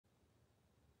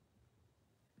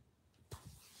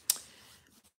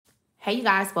Hey you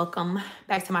guys, welcome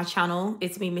back to my channel.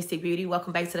 It's me, Mystic Beauty.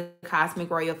 Welcome back to the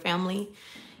Cosmic Royal family.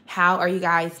 How are you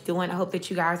guys doing? I hope that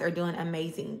you guys are doing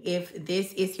amazing. If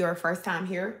this is your first time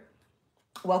here,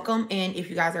 welcome. And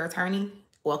if you guys are returning,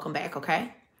 welcome back,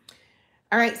 okay?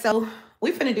 All right, so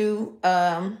we're finna do,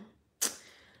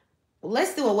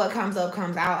 let's do a what comes up,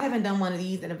 comes out. I haven't done one of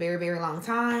these in a very, very long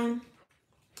time.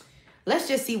 Let's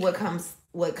just see what comes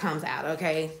out,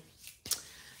 okay?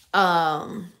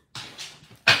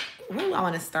 What do I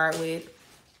want to start with?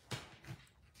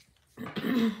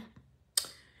 All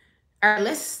right,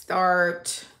 let's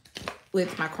start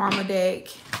with my karma deck.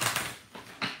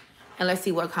 And let's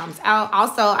see what comes out.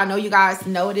 Also, I know you guys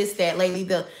noticed that lately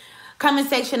the comment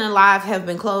section and live have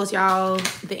been closed, y'all.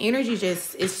 The energy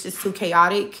it's just too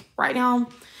chaotic right now.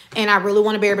 And I really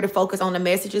want to be able to focus on the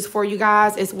messages for you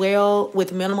guys as well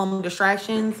with minimum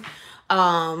distractions.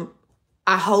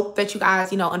 I hope that you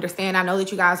guys, understand. I know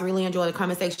that you guys really enjoy the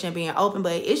comment section being open,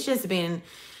 but it's just,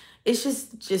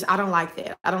 I don't like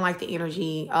that. I don't like the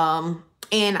energy. And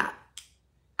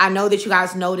I know that you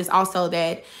guys notice also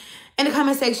that in the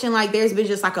comment section, like there's been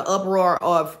just like an uproar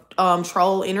of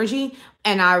troll energy.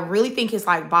 And I really think it's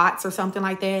like bots or something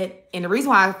like that. And the reason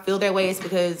why I feel that way is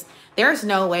because there's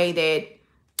no way that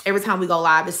every time we go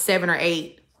live, it's 7 or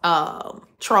 8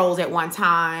 trolls at one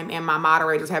time and my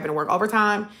moderators having to work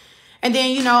overtime. And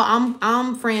then,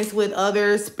 I'm friends with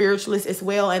other spiritualists as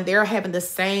well, and they're having the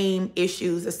same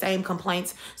issues, the same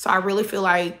complaints. So I really feel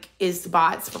like it's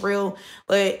bots for real.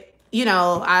 But,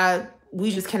 we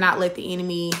just cannot let the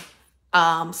enemy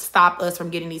stop us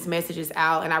from getting these messages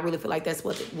out. And I really feel like that's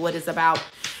what it's about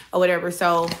or whatever.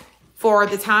 So for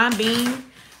the time being,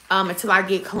 until I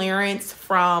get clearance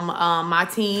from my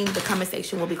team, the comment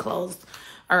section will be closed.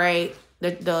 All right.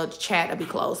 The chat will be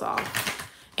closed off.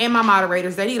 And my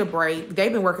moderators, they need a break.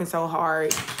 They've been working so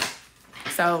hard.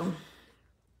 So,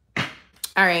 all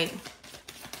right.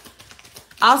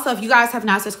 Also, if you guys have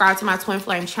not subscribed to my Twin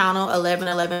Flame channel,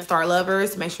 1111 Star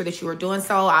Lovers, make sure that you are doing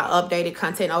so. I updated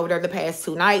content over there the past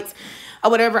 2 nights or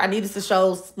whatever. I needed to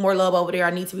show more love over there.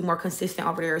 I need to be more consistent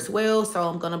over there as well. So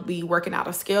I'm going to be working out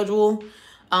a schedule.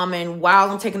 And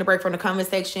while I'm taking a break from the comment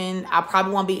section, I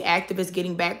probably won't be active as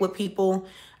getting back with people.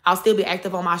 I'll still be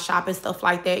active on my shop and stuff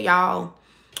like that, y'all.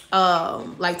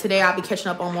 Like today I'll be catching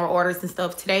up on more orders and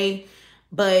stuff today,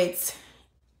 but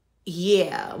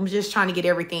yeah, I'm just trying to get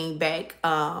everything back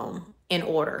in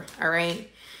order. All right,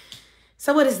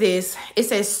 so what is this? It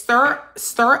says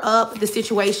stir up the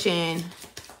situation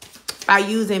by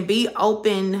using be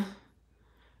open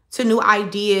to new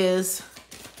ideas,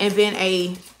 invent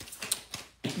a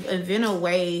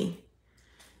way,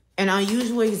 an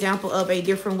unusual example of a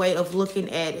different way of looking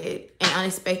at it, an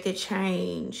unexpected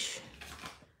change.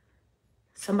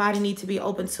 Somebody needs to be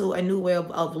open to a new way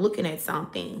of looking at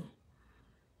something.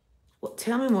 Well,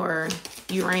 tell me more,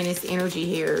 Uranus energy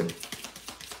here.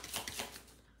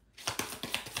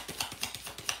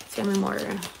 Tell me more.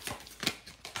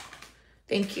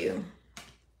 Thank you.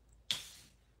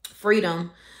 Freedom.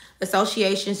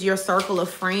 Associations, your circle of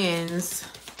friends.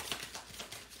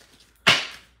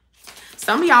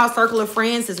 Some of y'all circle of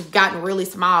friends has gotten really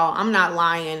small. I'm not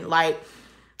lying. Like,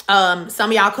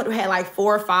 some of y'all could have had like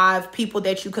 4 or 5 people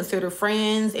that you consider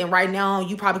friends. And right now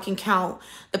you probably can count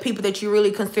the people that you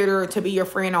really consider to be your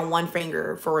friend on 1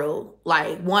 finger, for real.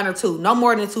 Like 1 or 2, no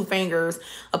more than 2 fingers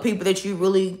of people that you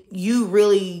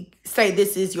really say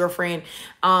this is your friend.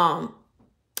 And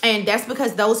that's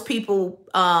because those people,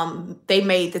 they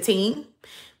made the team.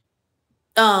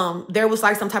 There was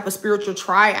like some type of spiritual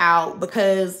tryout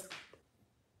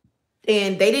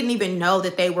and they didn't even know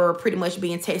that they were pretty much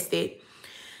being tested.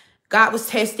 God was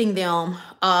testing them,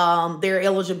 their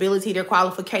eligibility, their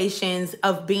qualifications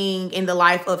of being in the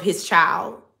life of his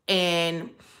child. And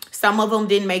some of them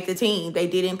didn't make the team. They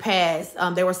didn't pass.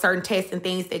 There were certain tests and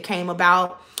things that came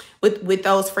about with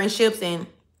those friendships. And,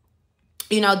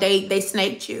 they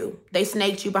snaked you. They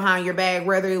snaked you behind your back,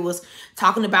 whether it was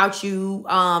talking about you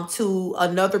to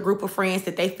another group of friends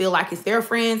that they feel like it's their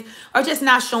friends, or just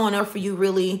not showing up for you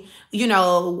really,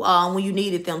 when you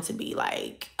needed them to be.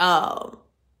 Like,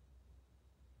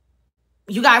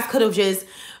 you guys could have just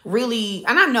really,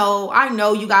 and I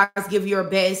know you guys give your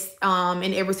best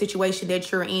in every situation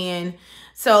that you're in.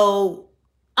 So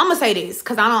I'm gonna say this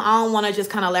because I don't want to just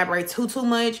kind of elaborate too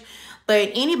much.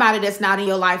 But anybody that's not in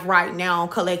your life right now,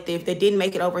 collective, that didn't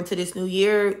make it over into this new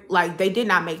year, like they did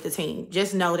not make the team.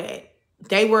 Just know that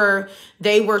they were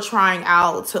trying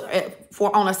out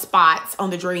on a spot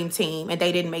on the dream team, and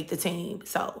they didn't make the team.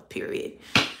 So period.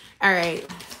 All right,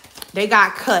 they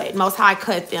got cut. Most High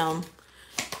cut them.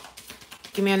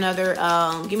 Give me another,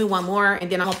 give me one more,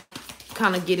 and then I'm gonna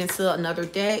kind of get into another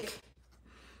deck.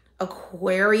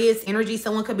 Aquarius energy.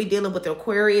 Someone could be dealing with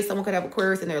Aquarius. Someone could have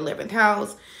Aquarius in their 11th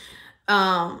house.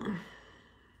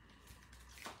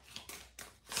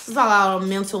 This is a lot of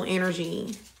mental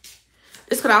energy.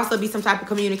 This could also be some type of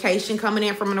communication coming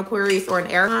in from an Aquarius or an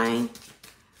air sign.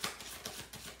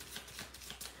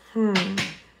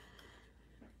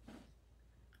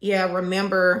 Yeah,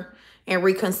 remember and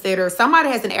reconsider. Somebody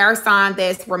has an air sign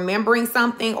that's remembering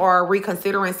something or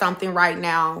reconsidering something right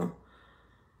now.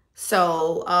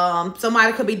 So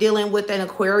somebody could be dealing with an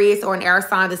Aquarius or an air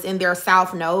sign that's in their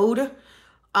south node.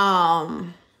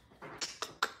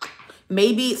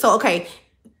 Maybe so. Okay,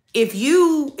 if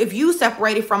you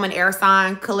separated from an air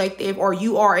sign collective, or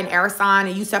you are an air sign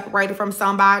and you separated from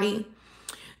somebody,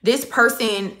 this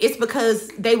person, it's because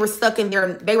they were stuck in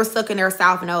their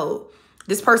south node.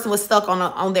 This person was stuck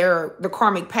on the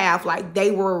karmic path. Like,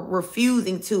 they were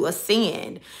refusing to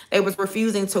ascend. They was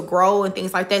refusing to grow and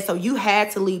things like that. So you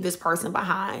had to leave this person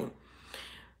behind.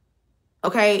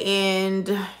 Okay,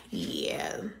 and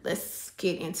yeah, let's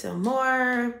get into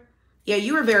more. Yeah,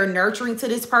 you were very nurturing to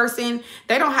this person.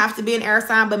 They don't have to be an air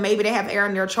sign, but maybe they have air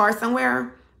in their chart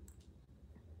somewhere.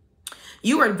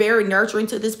 You were very nurturing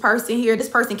to this person here. This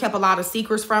person kept a lot of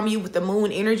secrets from you with the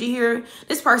moon energy here.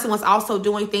 This person was also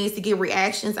doing things to get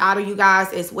reactions out of you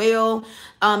guys as well.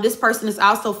 This person is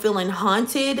also feeling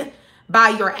haunted by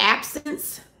your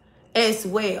absence as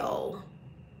well.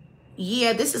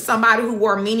 Yeah, this is somebody who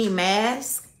wore many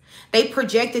masks. They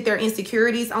projected their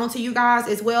insecurities onto you guys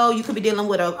as well. You could be dealing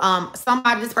with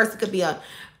somebody. This person could be a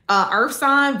earth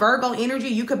sign, Virgo energy.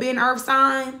 You could be an earth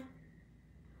sign.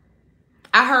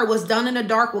 I heard what's done in the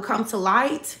dark will come to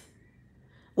light.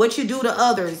 What you do to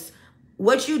others,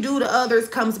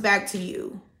 comes back to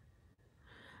you.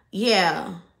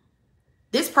 Yeah.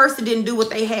 This person didn't do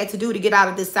what they had to do to get out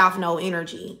of this South Node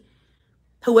energy.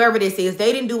 Whoever this is,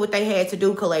 they didn't do what they had to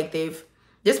do, collective.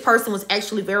 This person was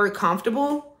actually very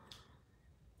comfortable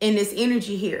in this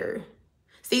energy here.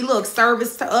 See, look,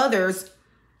 service to others.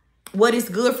 What is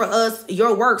good for us,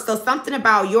 your work. So something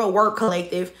about your work,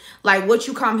 collective, like what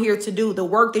you come here to do, the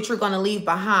work that you're going to leave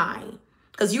behind.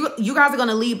 Because you guys are going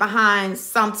to leave behind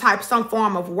some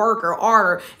form of work or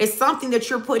art. It's something that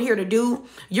you're put here to do.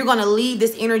 You're going to leave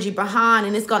this energy behind,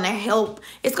 and it's going to help.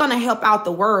 It's going to help out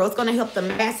the world. It's going to help the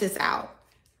masses out.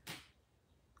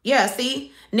 Yeah,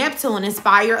 see? Neptune,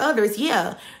 inspire others.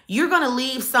 Yeah, you're going to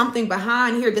leave something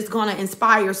behind here that's going to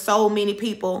inspire so many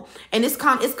people. And it's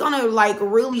going to like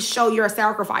really show your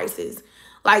sacrifices.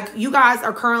 Like, you guys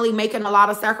are currently making a lot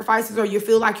of sacrifices, or you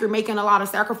feel like you're making a lot of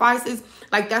sacrifices.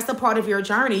 Like, that's a part of your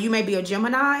journey. You may be a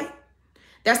Gemini.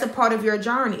 That's a part of your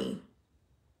journey.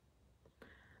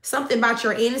 Something about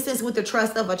your innocence with the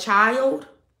trust of a child.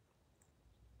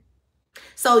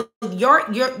 So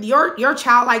your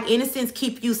childlike innocence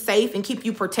keep you safe and keep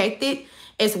you protected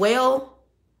as well.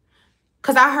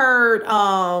 Cause I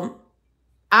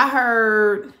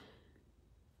heard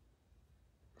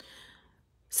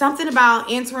something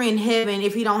about entering heaven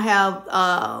if you don't have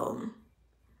the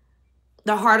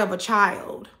heart of a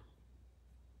child.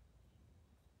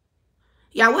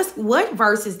 Yeah, what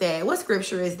verse is that? What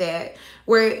scripture is that?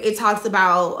 Where it talks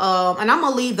about and I'm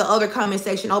gonna leave the other comment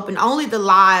section open. Only the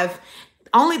live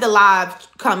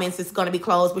comments is going to be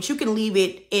closed, but you can leave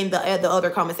it in the other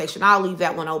comment section. I'll leave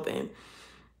that one open.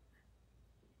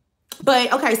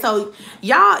 But okay, so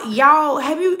y'all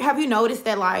have you noticed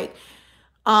that, like,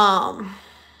 have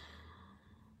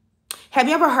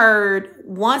you ever heard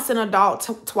once an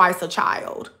adult, twice a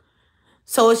child?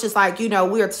 So it's just like, you know,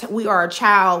 we are a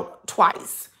child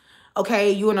twice.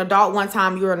 Okay, you're an adult one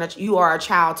time, you are a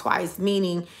child twice,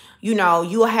 meaning, you know,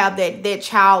 you'll have that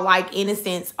childlike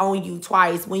innocence on you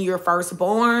twice, when you're first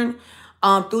born,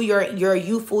 through your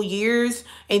youthful years,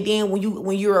 and then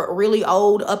when you're really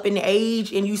old up in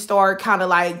age and you start kind of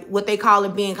like what they call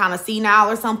it being kind of senile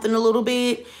or something a little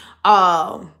bit.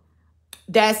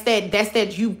 That's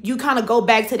that you kind of go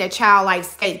back to that childlike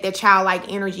state, that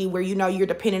childlike energy where, you know, you're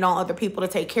dependent on other people to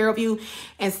take care of you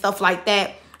and stuff like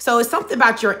that. So it's something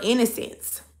about your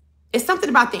innocence. It's something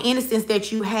about the innocence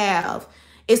that you have.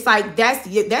 It's like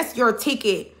that's your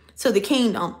ticket to the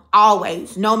kingdom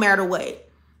always, no matter what.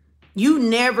 You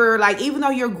never, like, even though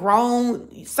you're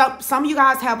grown, some of you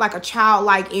guys have like a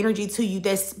childlike energy to you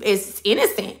it's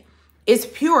innocent. It's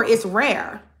pure. It's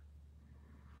rare.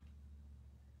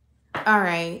 All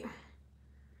right.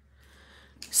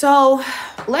 So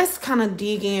let's kind of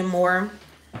dig in more.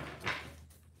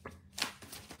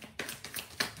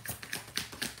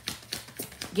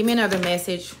 Give me another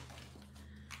message.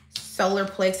 Solar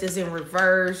plexus in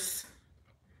reverse.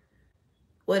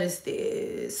 What is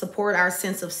this? Support our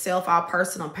sense of self, our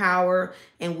personal power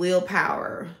and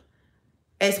willpower.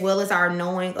 as well as our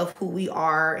knowing of who we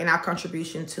are and our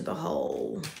contribution to the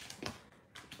whole.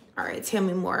 All right, tell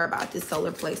me more about this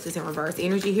solar plexus in reverse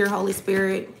energy here, Holy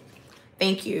Spirit.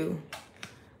 Thank you.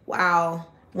 Wow.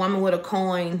 Woman with a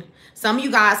coin. Some of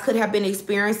you guys could have been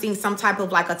experiencing some type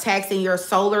of like attacks in your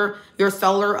solar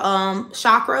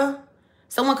chakra.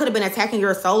 Someone could have been attacking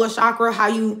your solar chakra.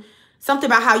 Something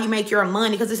about how you make your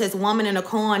money, because it says woman and a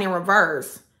coin in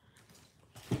reverse.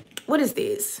 What is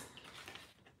this?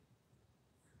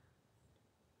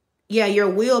 Yeah, your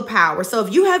willpower. So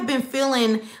if you have been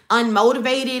feeling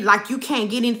unmotivated, like you can't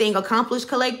get anything accomplished,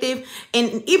 collective,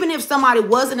 and even if somebody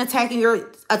wasn't attacking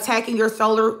your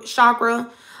solar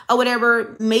chakra or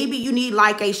whatever, maybe you need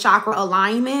like a chakra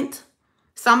alignment.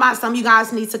 Some of you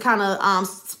guys need to kind of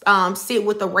sit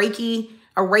with a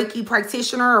Reiki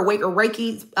practitioner or a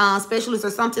Reiki specialist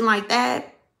or something like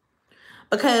that,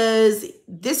 because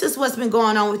this is what's been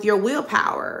going on with your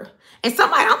willpower. And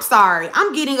somebody, I'm sorry,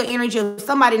 I'm getting an energy of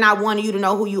somebody not wanting you to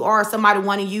know who you are, somebody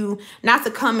wanting you not to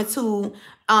come into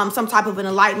some type of an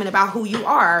enlightenment about who you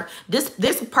are. This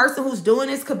person who's doing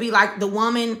this could be like the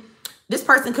woman, this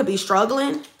person could be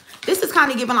struggling. This is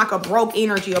kind of giving like a broke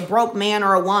energy, a broke man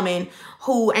or a woman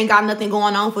who ain't got nothing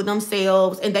going on for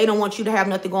themselves, and they don't want you to have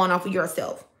nothing going on for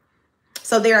yourself.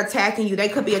 So they're attacking you. They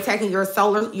could be attacking your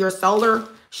solar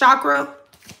chakra.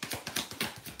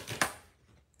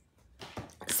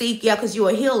 See, yeah, because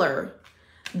you're a healer.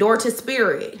 Door to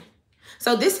spirit.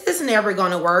 So this is never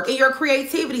going to work. And your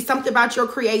creativity, something about your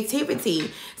creativity.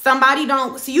 Somebody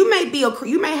don't, so you may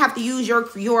have to use your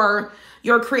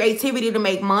creativity to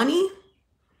make money.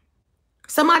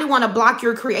 Somebody want to block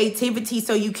your creativity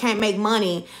so you can't make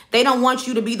money. They don't want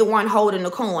you to be the one holding the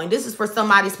coin. This is for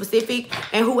somebody specific.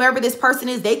 And whoever this person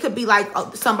is, they could be like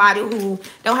somebody who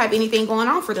don't have anything going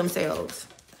on for themselves.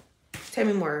 Tell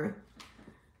me more.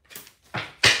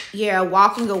 Yeah,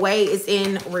 walking away is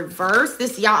in reverse.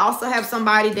 This, y'all also have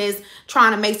somebody that's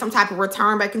trying to make some type of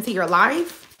return back into your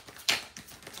life.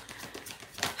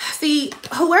 See,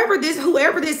 whoever this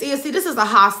is, see, this is a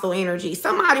hostile energy.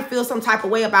 Somebody feels some type of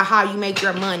way about how you make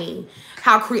your money,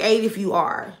 how creative you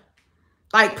are,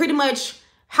 like pretty much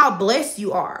how blessed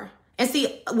you are. And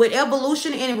see, with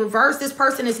evolution in reverse, this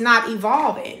person is not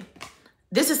evolving.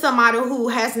 This is somebody who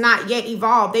has not yet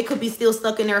evolved. They could be still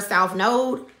stuck in their south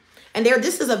node. And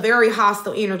this is a very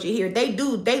hostile energy here.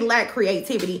 They lack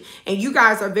creativity, and you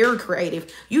guys are very creative.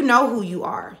 You know who you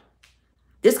are.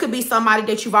 This could be somebody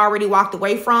that you've already walked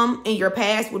away from in your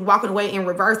past with walking away in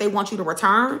reverse. They want you to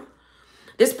return.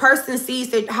 This person sees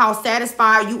that how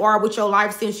satisfied you are with your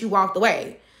life since you walked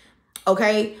away.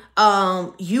 Okay.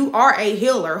 You are a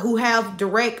healer who have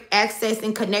direct access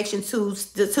and connection to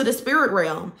the spirit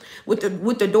realm with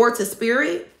the door to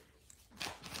spirit.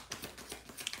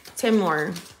 10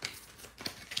 more.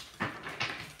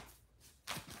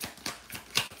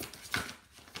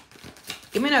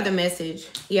 Give me another message.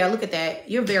 Yeah, look at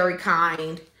that. You're very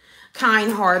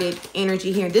kind-hearted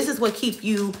energy here. This is what keeps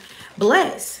you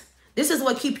blessed. This is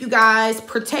what keeps you guys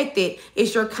protected.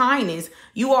 It's your kindness.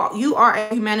 You are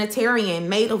a humanitarian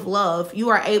made of love. You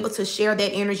are able to share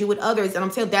that energy with others. And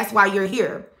I'm telling you, that's why you're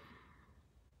here.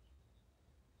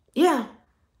 Yeah.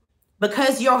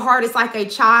 Because your heart is like a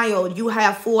child, you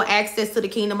have full access to the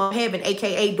kingdom of heaven,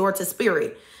 aka door to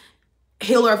spirit,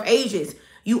 healer of ages.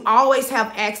 You always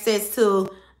have access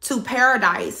to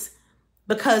paradise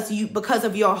because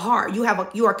of your heart.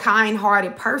 You're a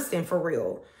kind-hearted person for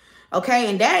real. Okay,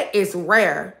 and that is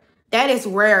rare. That is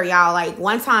rare, y'all. Like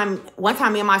one time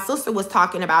me and my sister was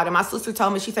talking about it. My sister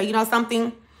told me, she said, you know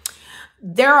something?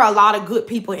 There are a lot of good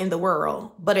people in the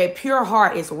world, but a pure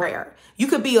heart is rare. You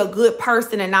could be a good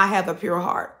person and not have a pure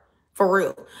heart, for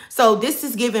real. So this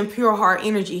is giving pure heart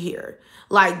energy here.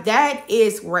 Like that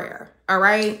is rare, all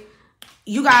right?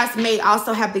 You guys may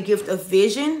also have the gift of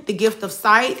vision, the gift of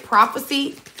sight,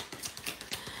 prophecy.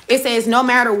 It says no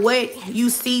matter what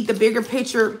you see the bigger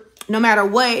picture, no matter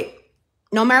what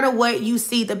you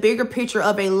see the bigger picture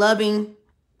of a loving,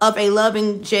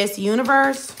 just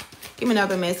universe. Give me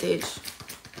another message.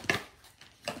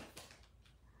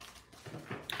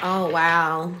 Oh,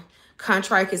 wow.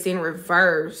 Contract is in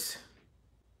reverse.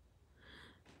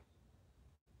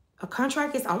 A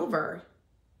contract is over.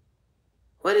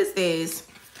 What is this?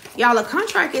 Y'all, a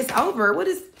contract is over. What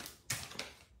is...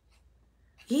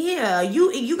 Yeah,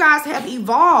 you guys have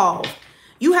evolved.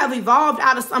 You have evolved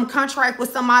out of some contract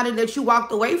with somebody that you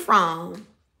walked away from.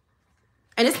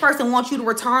 And this person wants you to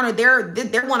return, or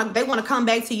they want to come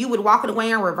back to you with walking away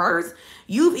in reverse.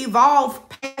 You've evolved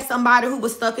past somebody who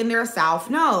was stuck in their south.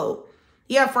 No.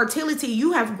 Yeah, fertility,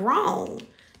 you have grown.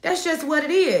 That's just what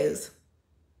it is.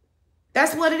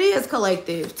 That's what it is,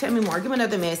 collective. Tell me more. Give me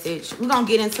another message. We're going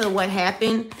to get into what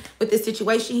happened with this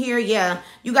situation here. Yeah,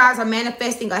 you guys are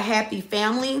manifesting a happy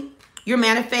family. You're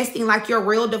manifesting like your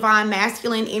real divine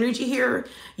masculine energy here.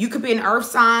 You could be an earth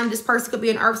sign. This person could be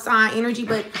an earth sign energy.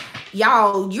 But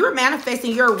y'all, you're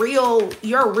manifesting your real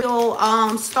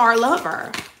star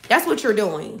lover. That's what you're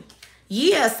doing.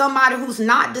 Yeah, somebody who's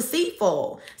not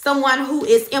deceitful. Someone who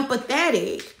is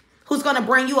empathetic. Who's going to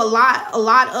bring you a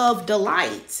lot of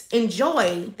delight and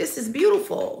joy. This is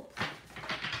beautiful.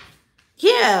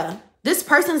 Yeah, this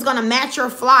person is going to match your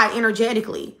fly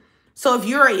energetically. So if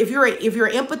you're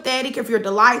empathetic, if you're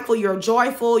delightful, you're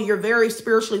joyful, you're very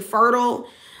spiritually fertile,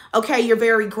 okay, you're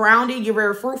very grounded, you're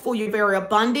very fruitful, you're very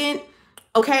abundant,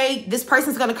 okay, this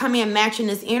person's going to come in matching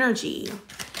this energy.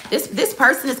 This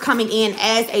person is coming in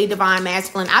as a divine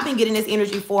masculine. I've been getting this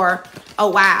energy for a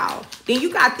while. Then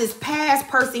you got this past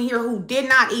person here who did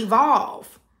not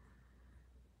evolve,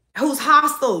 who's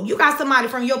hostile. You got somebody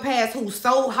from your past who's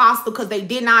so hostile because they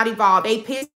did not evolve. They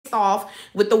pissed off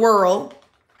with the world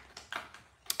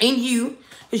and you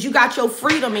because you got your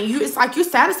freedom and it's like you're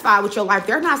satisfied with your life.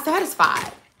 They're not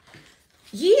satisfied.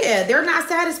 Yeah, they're not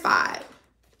satisfied.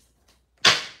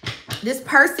 This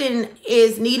person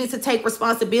is needing to take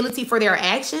responsibility for their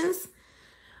actions.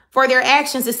 For their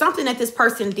actions. It's something that this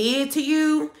person did to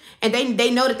you. And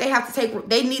they know that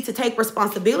they need to take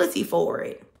responsibility for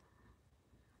it.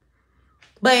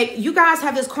 But you guys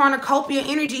have this cornucopia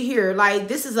energy here. Like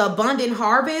this is abundant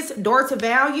harvest, door to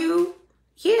value.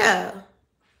 Yeah.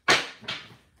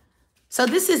 So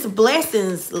this is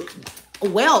blessings,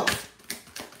 wealth,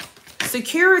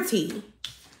 security,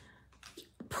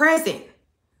 present.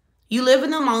 You live in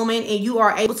the moment and you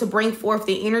are able to bring forth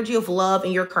the energy of love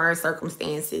in your current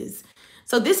circumstances.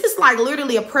 So this is like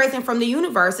literally a present from the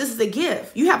universe. This is a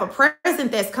gift. You have a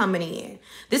present that's coming in.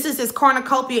 This is this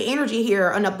cornucopia energy here,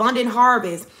 an abundant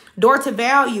harvest, door to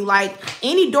value. Like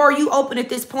any door you open at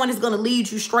this point is going to lead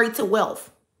you straight to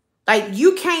wealth. Like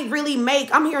you can't really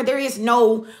I'm here, there is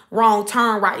no wrong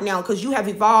turn right now because you have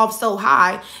evolved so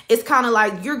high. It's kind of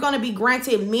like you're going to be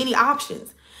granted many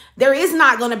options. There is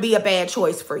not going to be a bad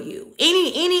choice for you.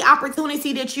 Any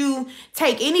opportunity that you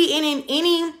take,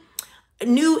 any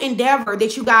new endeavor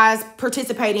that you guys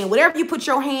participate in, whatever you put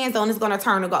your hands on is going to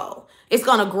turn to gold. It's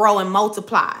going to grow and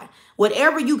multiply.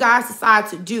 Whatever you guys decide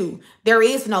to do, there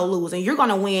is no losing. You're going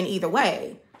to win either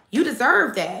way. You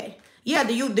deserve that. Yeah,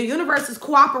 the universe is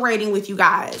cooperating with you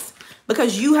guys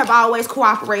because you have always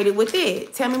cooperated with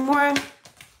it. Tell me more.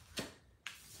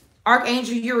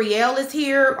 Archangel Uriel is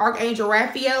here. Archangel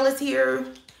Raphael is here.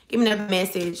 Give me another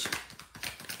message.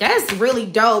 That's really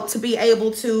dope to be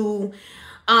able to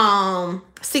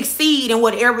succeed in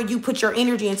whatever you put your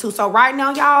energy into. So right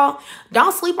now, y'all,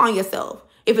 don't sleep on yourself.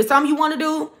 If it's something you want to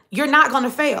do, you're not going to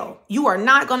fail. You are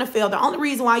not going to fail. The only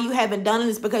reason why you haven't done it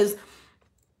is because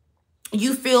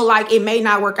you feel like it may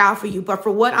not work out for you. But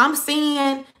for what I'm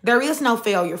seeing, there is no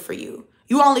failure for you.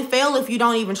 You only fail if you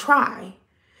don't even try.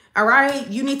 All right,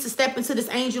 you need to step into this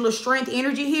angel of strength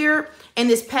energy here and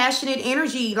this passionate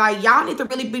energy. Like y'all need to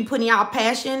really be putting out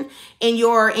passion in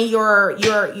your endeavors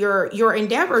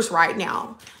right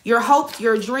now. Your hopes,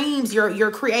 your dreams,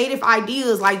 your creative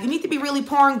ideas. Like you need to be really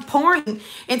pouring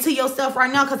into yourself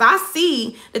right now because I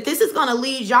see that this is going to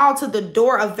lead y'all to the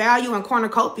door of value and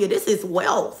cornucopia. This is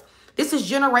wealth. This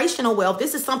is generational wealth.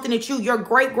 This is something that your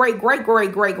great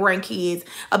grandkids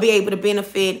will be able to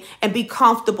benefit and be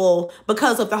comfortable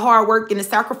because of the hard work and the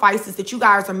sacrifices that you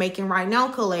guys are making right now,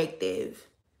 collective.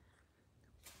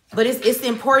 But it's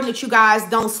important that you guys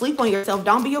don't sleep on yourself.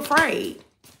 Don't be afraid.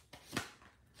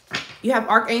 You have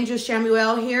Archangel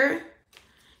Samuel here.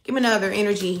 Give me another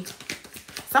energy.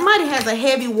 Somebody has a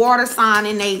heavy water sign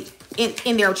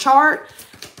in their chart,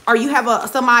 or you have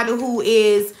somebody who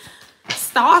is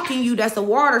stalking you that's a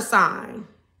water sign,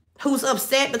 who's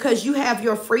upset because you have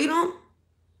your freedom.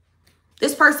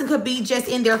 This person could be just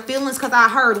in their feelings because I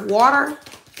heard water.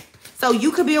 So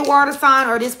you could be a water sign,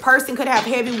 or this person could have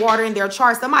heavy water in their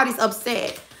chart. Somebody's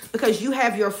upset because you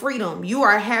have your freedom. You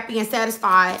are happy and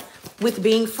satisfied with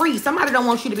being free. Somebody don't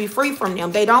want you to be free from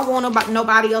them. They don't want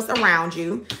nobody else around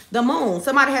you. The moon.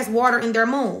 Somebody has water in their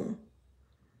moon.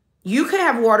 You could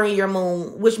have water in your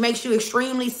moon, which makes you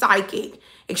extremely psychic,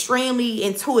 extremely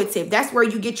intuitive. That's where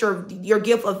you get your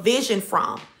gift of vision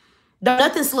from.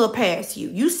 Nothing slip past you.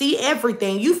 You see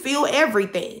everything. You feel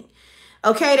everything.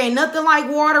 Okay, there ain't nothing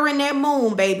like water in that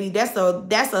moon, baby. That's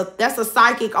a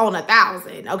psychic on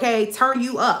 1,000. Okay, turn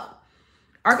you up.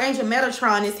 Archangel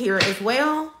Metatron is here as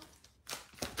well.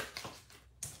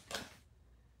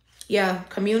 Yeah,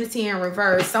 community in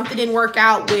reverse. Something didn't work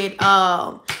out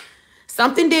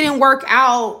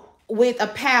with a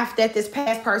path that this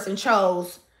past person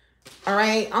chose. All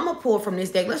right, I'm gonna pull from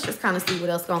this deck. Let's just kind of see what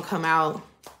else gonna come out.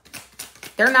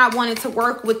 They're not wanting to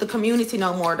work with the community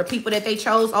no more. The people that they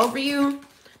chose over you,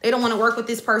 they don't want to work with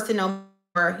this person no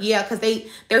more. Yeah, because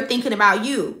they're thinking about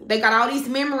you. They got all these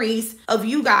memories of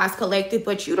you guys collected,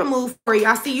 but you to move free.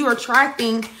 I see you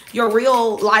attracting your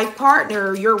real life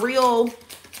partner, your real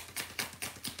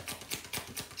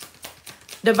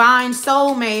divine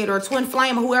soulmate or twin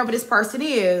flame, or whoever this person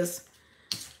is.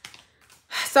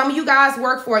 Some of you guys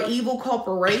work for an evil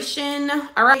corporation.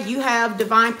 All right, you have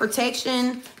divine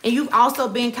protection, and you've also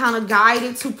been kind of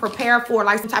guided to prepare for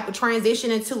like some type of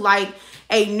transition into like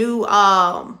a new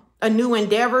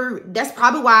endeavor. That's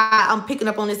probably why I'm picking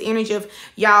up on this energy of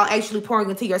y'all actually pouring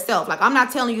into yourself. Like, I'm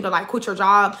not telling you to like quit your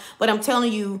job, but I'm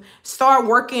telling you start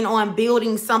working on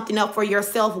building something up for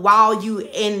yourself while you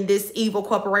in this evil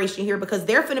corporation here, because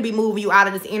they're going to be moving you out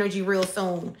of this energy real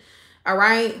soon. All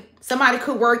right. Somebody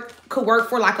could work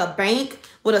for like a bank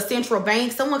with a central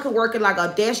bank. Someone could work at like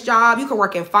a desk job. You could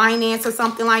work in finance or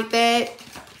something like that.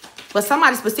 But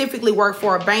somebody specifically work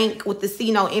for a bank with the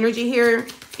C-No energy here.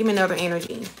 Give me another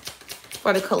energy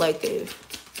for the collective.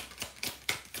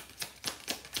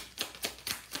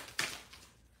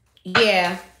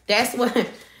 Yeah, that's what.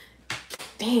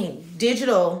 Dang,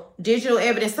 digital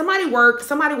evidence. Somebody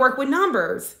work with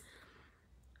numbers.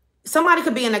 Somebody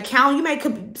could be an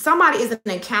accountant. Somebody is an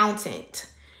accountant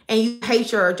and you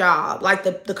hate your job. Like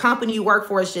the company you work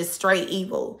for is just straight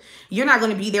evil. You're not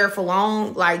going to be there for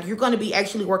long. Like, you're going to be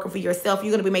actually working for yourself.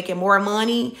 You're going to be making more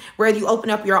money. Whether you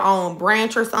open up your own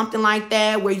branch or something like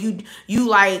that, where you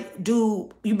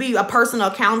be a personal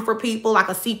accountant for people, like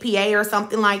a CPA or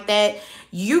something like that.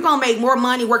 You're going to make more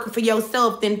money working for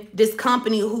yourself than this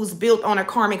company who's built on a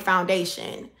karmic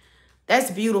foundation.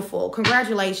 That's beautiful.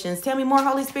 Congratulations. Tell me more,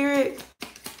 Holy Spirit.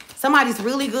 Somebody's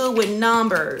really good with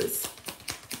numbers.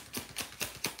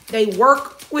 They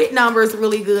work with numbers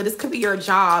really good. This could be your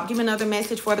job. Give me another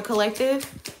message for the collective.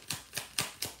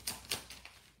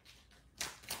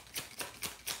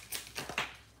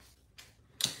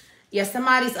 Yeah,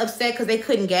 somebody's upset because they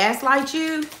couldn't gaslight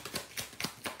you.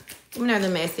 Give me another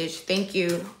message. Thank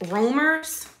you.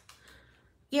 Rumors.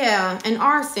 Yeah, and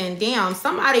arson. Damn,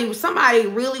 somebody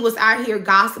really was out here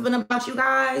gossiping about you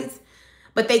guys,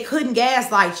 but they couldn't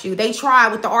gaslight you. They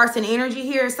tried with the arson energy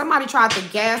here. Somebody tried to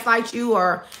gaslight you,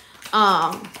 or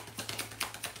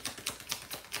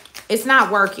it's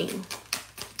not working.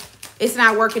 It's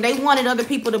not working. They wanted other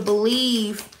people to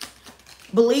believe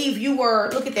you were,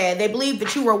 look at that. They believed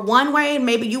that you were one way, and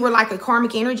maybe you were like a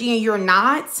karmic energy and you're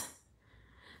not.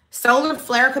 Solar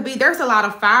flare could be, there's a lot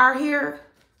of fire here.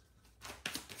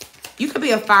 You could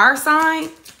be a fire sign.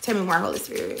 Tell me more, Holy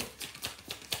Spirit.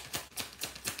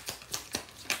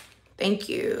 Thank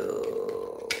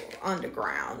you.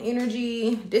 Underground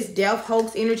energy. This death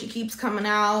hoax energy keeps coming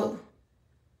out.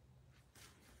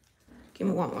 Give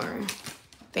me one more.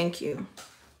 Thank you.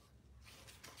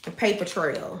 A paper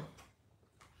trail.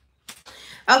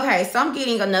 Okay, so I'm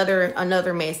getting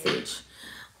another message.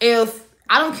 If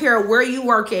I don't care where you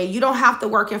work at, you don't have to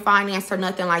work in finance or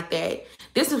nothing like that.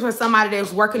 This is for somebody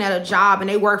that's working at a job and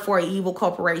they work for an evil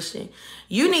corporation.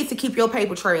 You need to keep your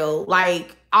paper trail.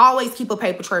 Like, always keep a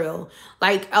paper trail.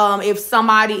 Like, if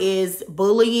somebody is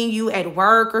bullying you at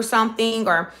work or something,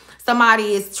 or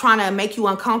somebody is trying to make you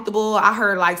uncomfortable. I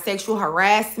heard like sexual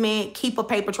harassment. Keep a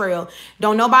paper trail.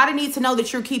 Don't nobody need to know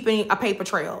that you're keeping a paper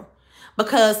trail,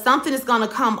 because something is going to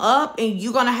come up and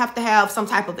you're going to have some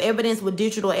type of evidence with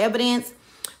digital evidence.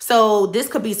 So this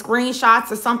could be screenshots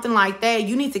or something like that.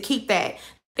 You need to keep that.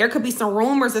 There could be some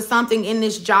rumors or something in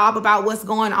this job about what's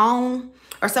going on,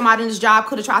 or somebody in this job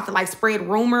could have tried to like spread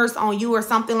rumors on you or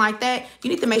something like that. You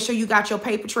need to make sure you got your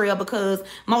paper trail, because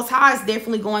Most High is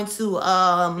definitely going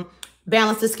to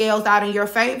balance the scales out in your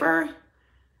favor.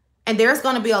 And there's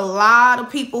going to be a lot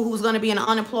of people who's going to be in the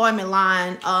unemployment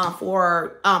line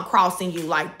for crossing you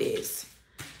like this.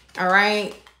 All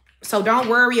right. So don't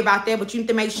worry about that, but you need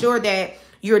to make sure that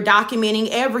you're documenting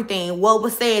everything. What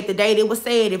was said, the date it was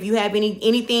said. If you have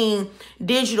anything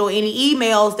digital, any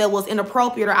emails that was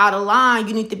inappropriate or out of line,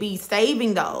 you need to be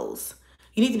saving those.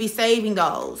 You need to be saving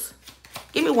those.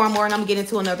 Give me one more and I'm going to get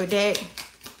into another deck.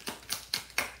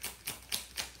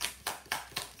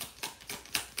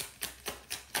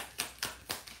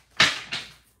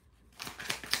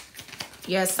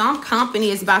 Yeah, some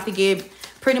company is about to get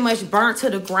pretty much burnt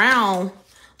to the ground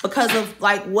because of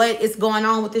like what is going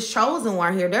on with this chosen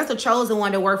one here. There's a chosen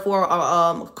one that works for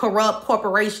a corrupt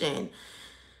corporation.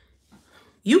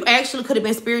 You actually could have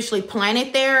been spiritually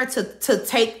planted there to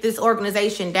take this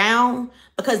organization down,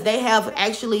 because they have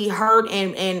actually hurt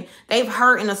and they've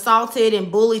hurt and assaulted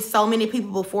and bullied so many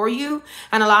people before you.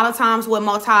 And a lot of times what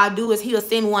Multi do is he'll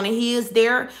send one of his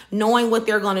there knowing what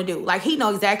they're going to do. Like, he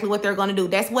knows exactly what they're going to do.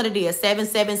 That's what it is.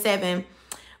 777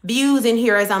 views in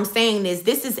here as I'm saying this.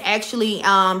 This is actually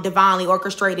divinely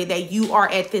orchestrated that you are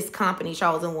at this company,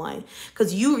 chosen one.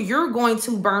 Because you're going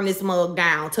to burn this mug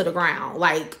down to the ground.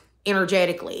 Like,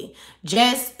 energetically.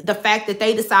 Just the fact that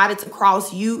they decided to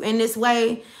cross you in this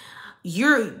way,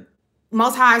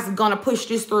 Most High is going to push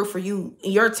this through for you,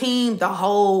 your team, the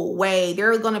whole way.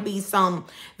 There are going to be some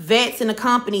vets in the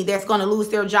company that's going to lose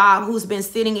their job, who's been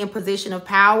sitting in position of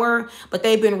power, but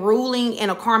they've been ruling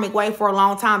in a karmic way for a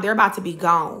long time. They're about to be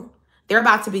gone. They're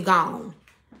about to be gone.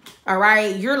 All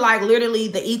right, you're like literally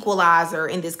the equalizer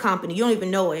in this company. You don't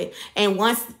even know it. And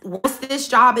once this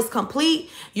job is complete,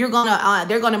 they're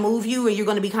gonna move you, and you're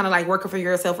gonna be kind of like working for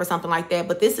yourself or something like that.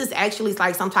 But this is actually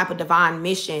like some type of divine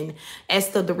mission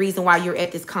as to the reason why you're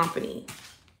at this company.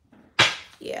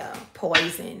 Yeah,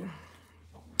 poison.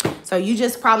 So you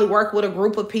just probably work with a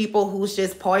group of people who's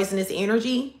just poisonous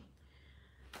energy.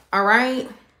 All right.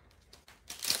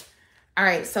 All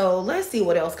right, so let's see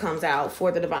what else comes out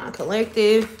for the Divine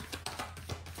Collective.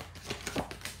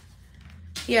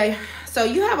 Yeah, so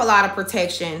you have a lot of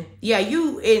protection. Yeah,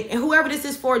 you and whoever this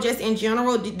is for, just in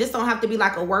general, this don't have to be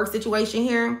like a work situation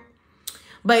here.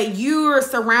 But you're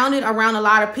surrounded around a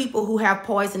lot of people who have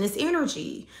poisonous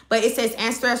energy. But it says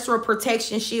ancestral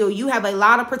protection shield. You have a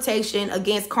lot of protection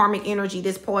against karmic energy,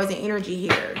 this poison energy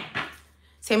here.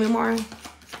 Tell me more.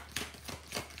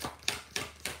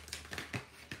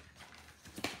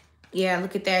 Yeah,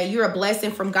 look at that. You're a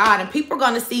blessing from God. And people are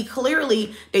going to see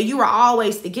clearly that you are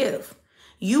always the gift.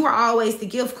 You are always the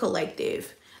gift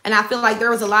collective. And I feel like there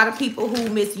was a lot of people who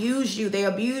misuse you. They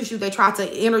abuse you. They try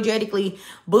to energetically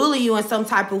bully you in some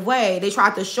type of way. They try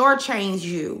to shortchange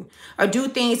you or do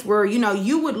things where, you know,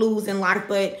 you would lose in life,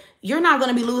 but you're not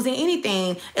going to be losing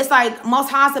anything. It's like Most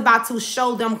High's about to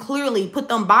show them clearly, put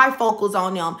them bifocals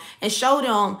on them and show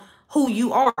them who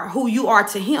you are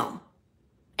to him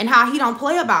and how he don't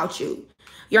play about you.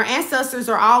 Your ancestors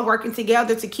are all working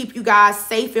together to keep you guys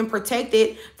safe and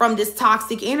protected from this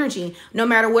toxic energy, no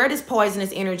matter where this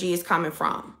poisonous energy is coming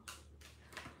from.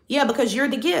 Yeah, because you're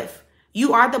the gift.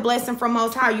 You are the blessing from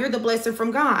Most High. You're the blessing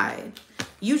from God.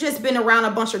 You just been around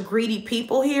a bunch of greedy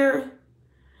people here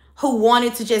who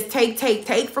wanted to just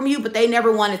take from you, but they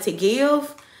never wanted to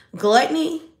give.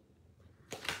 Gluttony.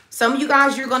 Some of you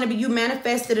guys, you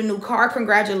manifested a new car.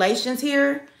 Congratulations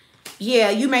here.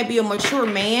 Yeah, you may be a mature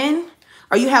man.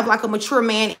 Or you have like a mature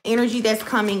man energy that's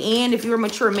coming in. If you're a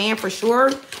mature man, for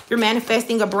sure, you're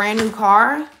manifesting a brand new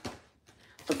car.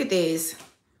 Look at this.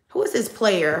 Who is this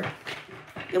player?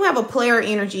 You have a player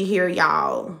energy here,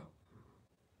 y'all.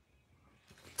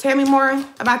 Tell me more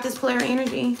about this player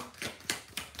energy.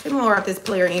 Tell me more about this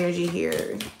player energy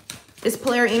here. This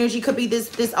player energy could be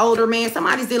this older man.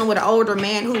 Somebody's dealing with an older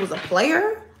man who was a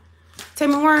player. Tell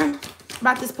me more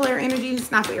about this player energy.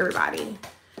 It's not for everybody.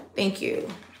 Thank you.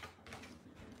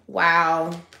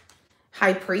 Wow.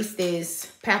 High priestess,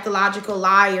 pathological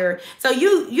liar. So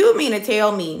you mean to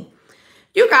tell me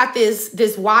you got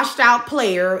this washed out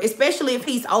player, especially if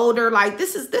he's older, like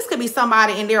this could be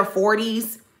somebody in their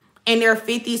 40s, in their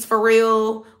 50s for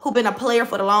real, who been a player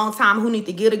for a long time, who need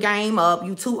to get a game up.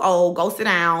 You too old, go sit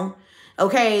down.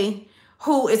 Okay.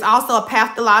 Who is also a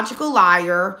pathological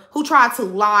liar, who tried to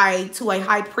lie to a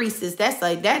high priestess.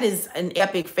 That is an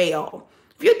epic fail.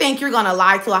 If you think you're going to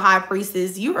lie to a high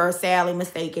priestess, you are sadly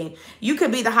mistaken. You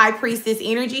could be the high priestess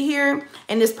energy here.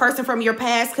 And this person from your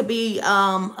past could be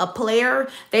a player.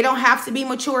 They don't have to be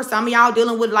mature. Some of y'all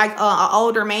dealing with like an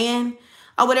older man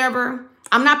or whatever.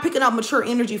 I'm not picking up mature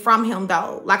energy from him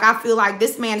though. Like I feel like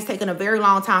this man is taking a very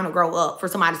long time to grow up for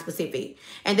somebody specific.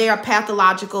 And they are a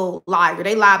pathological liar.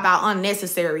 They lie about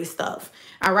unnecessary stuff.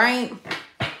 All right.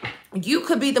 You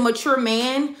could be the mature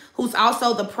man who's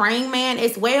also the praying man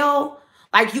as well.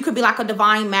 Like you could be like a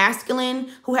divine masculine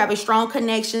who have a strong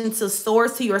connection to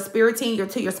source, to your spirit team,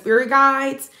 to your spirit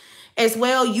guides as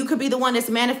well. You could be the one that's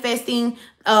manifesting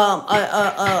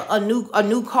a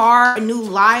new car, a new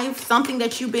life, something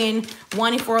that you've been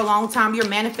wanting for a long time. You're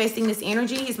manifesting this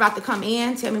energy. It's about to come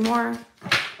in. Tell me more.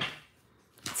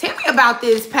 Tell me about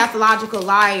this pathological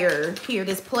liar here,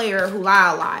 this player who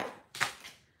lie a lot.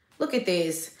 Look at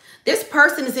this. This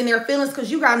person is in their feelings because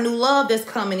you got new love that's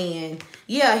coming in.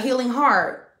 Yeah, healing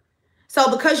heart.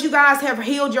 So because you guys have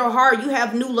healed your heart, you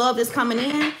have new love that's coming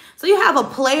in. So you have a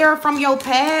player from your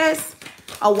past,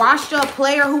 a washed up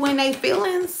player who in their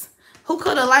feelings, who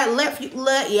could have like left you,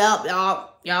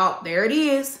 y'all. Y'all, there it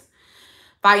is.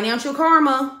 Financial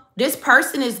karma. This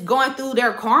person is going through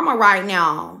their karma right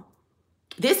now.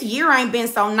 This year ain't been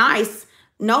so nice.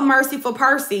 No mercy for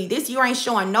Percy. This year ain't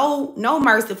showing no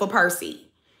mercy for Percy.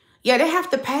 Yeah, they have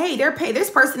to pay. They're paid.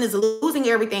 This person is losing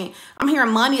everything. I'm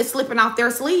hearing money is slipping off their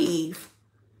sleeve.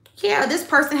 Yeah, this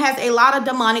person has a lot of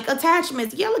demonic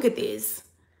attachments. Yeah, look at this.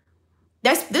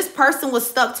 This person was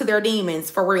stuck to their demons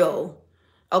for real.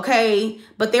 Okay,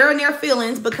 but they're in their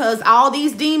feelings because all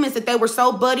these demons that they were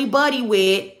so buddy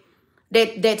with,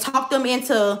 that talked them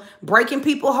into breaking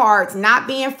people's hearts, not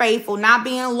being faithful, not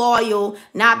being loyal,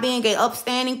 not being an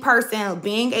upstanding person,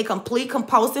 being a complete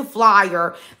compulsive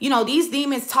flyer. You know, these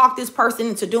demons talked this person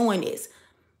into doing this.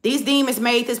 These demons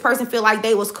made this person feel like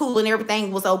they was cool and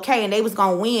everything was okay and they was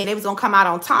going to win. They was going to come out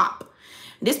on top.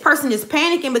 This person is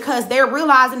panicking because they're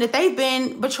realizing that they've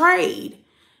been betrayed.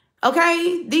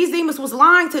 Okay? These demons was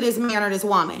lying to this man or this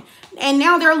woman. And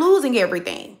now they're losing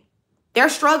everything. They're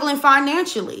struggling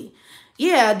financially.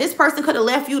 Yeah, this person could have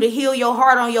left you to heal your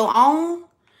heart on your own.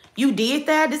 You did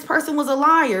that. This person was a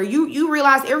liar. You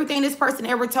realized everything this person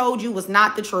ever told you was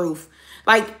not the truth.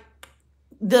 Like,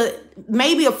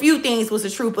 maybe a few things was the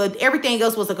truth, but everything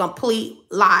else was a complete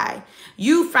lie.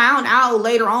 You found out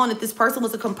later on that this person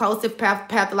was a compulsive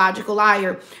pathological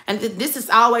liar. And this is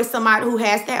always somebody who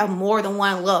has to have more than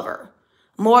one lover,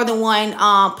 more than one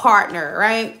partner,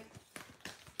 right?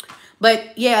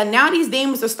 But yeah, now these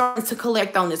demons are starting to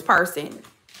collect on this person.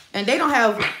 And they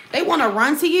want to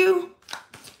run to you.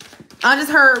 I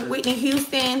just heard Whitney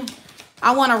Houston,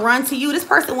 I want to run to you. This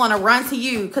person want to run to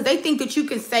you because they think that you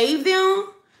can save them.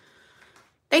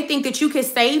 They think that you can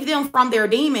save them from their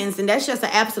demons. And that's just an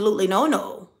absolutely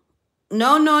no-no.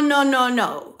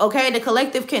 No. Okay, the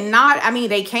collective cannot. I mean,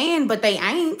 they can, but they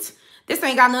ain't. This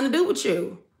ain't got nothing to do with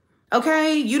you.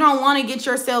 Okay, you don't want to get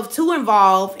yourself too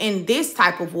involved in this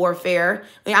type of warfare.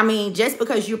 I mean, just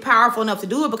because you're powerful enough to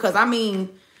do it, because I mean,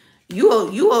 you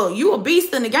a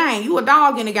beast in the game. You a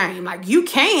dog in the game. Like, you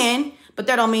can, but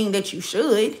that don't mean that you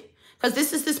should, because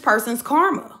this is this person's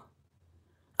karma.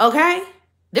 Okay,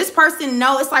 this person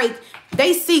know, it's like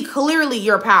they see clearly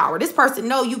your power. This person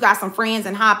know you got some friends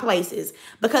in high places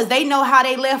because they know how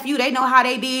they left you. They know how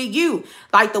they did you.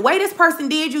 Like the way this person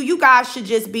did you, you guys should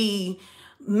just be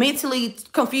mentally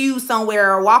confused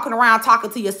somewhere or walking around talking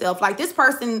to yourself. Like this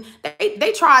person,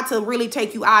 they tried to really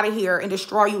take you out of here and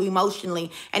destroy you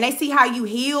emotionally. And they see how you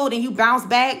healed and you bounce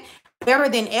back better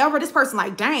than ever. This person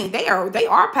like, dang, they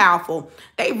are powerful.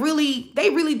 They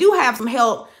really do have some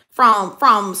help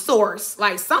from source.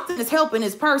 Like something is helping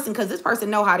this person because this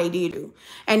person know how they did you.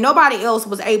 And nobody else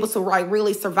was able to like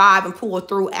really survive and pull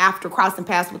through after crossing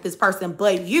paths with this person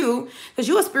but you, because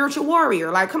you're a spiritual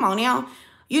warrior. Like, come on now,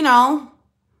 you know,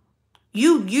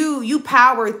 you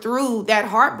powered through that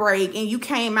heartbreak and you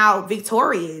came out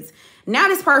victorious. Now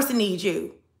this person needs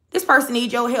you. This person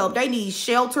needs your help. They need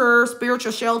shelter,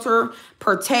 spiritual shelter,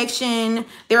 protection.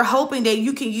 They're hoping that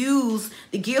you can use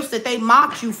the gifts that they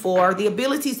mocked you for, the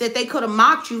abilities that they could have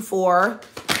mocked you for.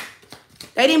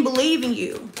 They didn't believe in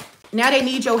you. Now they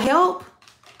need your help.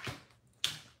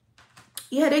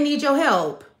 Yeah, they need your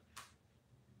help.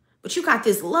 But you got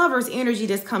this lover's energy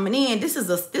that's coming in. This is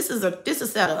a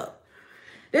setup.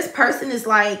 This person is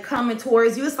like coming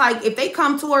towards you. It's like if they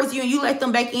come towards you and you let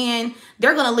them back in,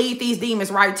 they're going to lead these demons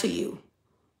right to you.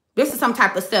 This is some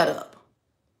type of setup.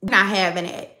 You're not having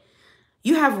it.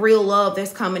 You have real love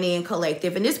that's coming in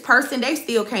collective. And this person, they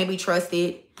still can't be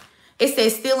trusted. It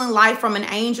says stealing life from an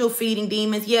angel, feeding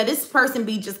demons. Yeah, this person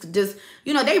be just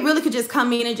you know, they really could just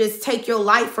come in and just take your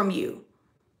life from you.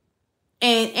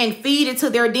 And feed it to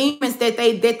their demons that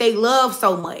they love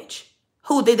so much.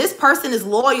 This person is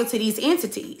loyal to these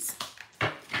entities.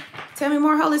 Tell me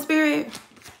more, Holy Spirit.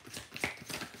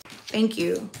 Thank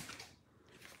you.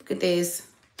 Look at this.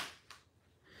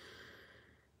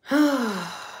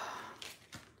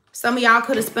 Some of y'all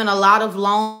could have spent a lot of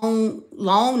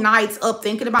long nights up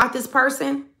thinking about this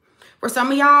person. For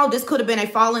some of y'all, this could have been a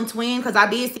fallen twin, because I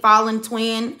did see fallen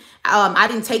twin. I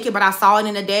didn't take it, but I saw it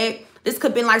in the deck. This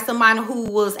could have been like somebody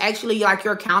who was actually like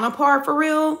your counterpart for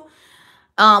real.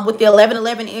 With the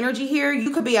 1111 energy here,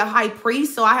 you could be a high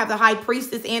priest. So I have the high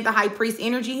priestess and the high priest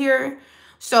energy here.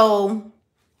 So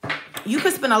you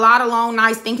could spend a lot of long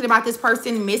nights thinking about this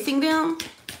person, missing them.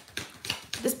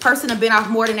 This person have been off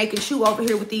more than they can chew over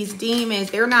here with these demons.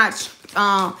 They're not,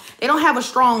 they don't have a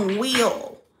strong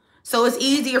will. So it's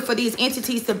easier for these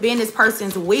entities to bend this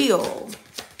person's will.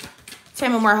 Tell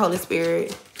me more, Holy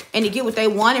Spirit. And to get what they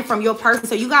wanted from your person.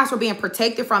 So you guys were being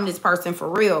protected from this person for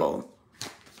real.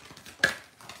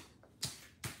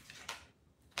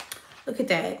 Look at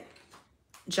that.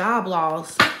 Job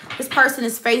loss. This person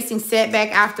is facing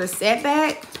setback after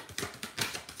setback.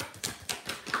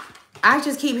 I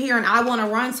just keep hearing, I want to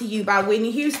run to you by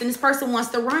Whitney Houston. This person wants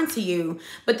to run to you.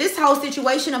 But this whole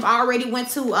situation have already went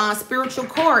to spiritual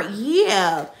court.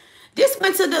 Yeah. This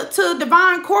went to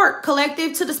divine court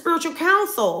collective, to the spiritual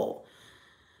council.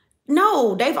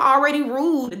 No, they've already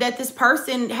ruled that this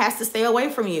person has to stay away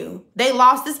from you. They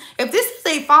lost this. If this is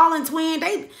a fallen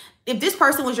twin, if this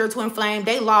person was your twin flame,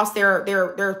 they lost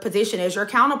their position as your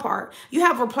counterpart. You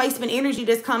have replacement energy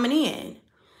that's coming in.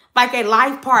 Like a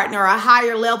life partner, a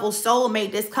higher level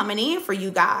soulmate that's coming in for you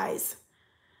guys.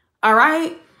 All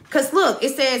right? Because look,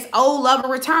 it says, old lover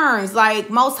returns.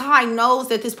 Like Most High knows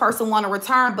that this person want to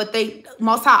return, but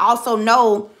Most High also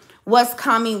know what's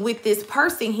coming with this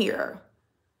person here.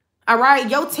 All right?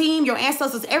 Your team, your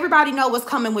ancestors, everybody know what's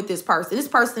coming with this person. This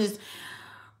person is...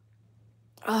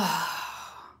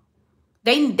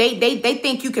 they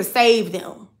think you can save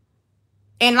them.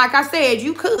 And like I said,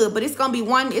 you could, but it's gonna be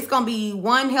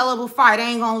one hell of a fight. I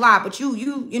ain't gonna lie. But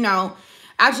you know,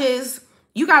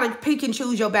 you gotta pick and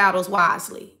choose your battles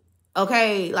wisely.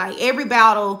 Okay? Like every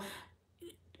battle,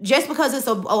 just because it's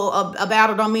a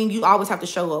battle don't mean you always have to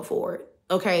show up for it.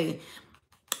 Okay.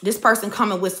 This person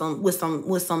coming with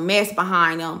some mess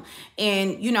behind them.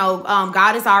 And you know,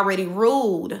 God has already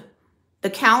ruled. The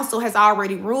council has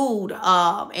already ruled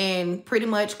and pretty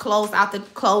much closed the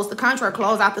contract,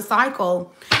 closed out the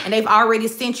cycle. And they've already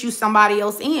sent you somebody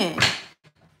else in.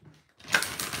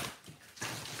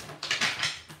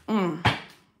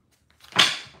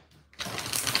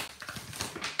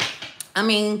 I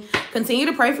mean, continue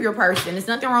to pray for your person. There's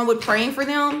nothing wrong with praying for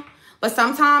them. But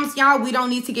sometimes, y'all, we don't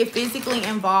need to get physically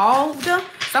involved.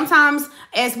 Sometimes,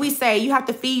 as we say, you have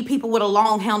to feed people with a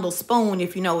long-handled spoon,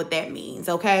 if you know what that means,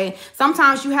 okay?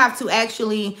 Sometimes you have to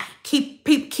actually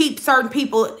keep certain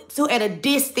people at a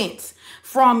distance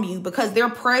from you, because their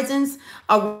presence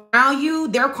around you,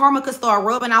 their karma could start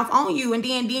rubbing off on you, and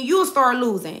then you'll start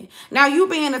losing. Now you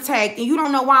being attacked and you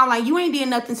don't know why. Like, you ain't did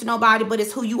nothing to nobody, but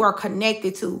it's who you are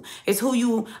connected to. It's who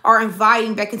you are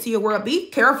inviting back into your world. Be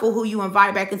careful who you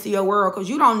invite back into your world, because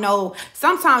you don't know.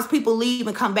 Sometimes people leave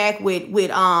and come back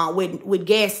with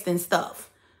guests and stuff.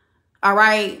 All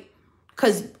right,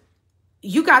 because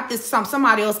you got this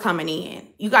somebody else coming in.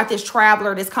 You got this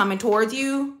traveler that's coming towards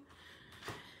you.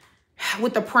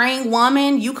 With the praying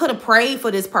woman, you could have prayed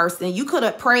for this person. You could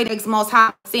have prayed, Most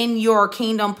High, send your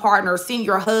kingdom partner, send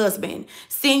your husband,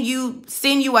 send you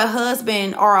a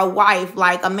husband or a wife,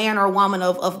 like a man or a woman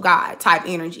of God type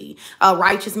energy, a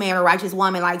righteous man or righteous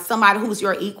woman, like somebody who's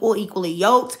your equally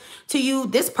yoked to you.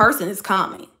 This person is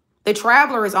coming. The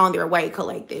traveler is on their way,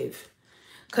 collective.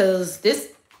 Because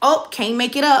this, can't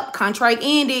make it up. Contract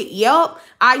ended. Yup,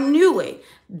 I knew it.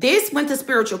 This went to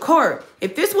spiritual court.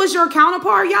 If this was your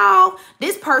counterpart, y'all,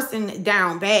 this person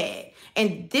down bad.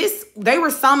 And they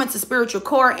were summoned to spiritual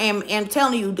court, and I'm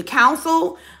telling you, the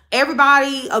council,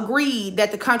 everybody agreed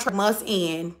that the contract must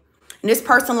end. And this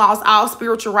person lost all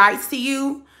spiritual rights to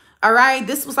you. All right.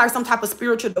 This was like some type of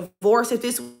spiritual divorce. If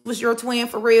this was your twin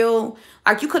for real,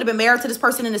 like you could have been married to this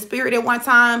person in the spirit at one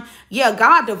time. Yeah,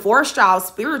 God divorced y'all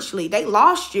spiritually. They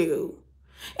lost you.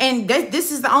 And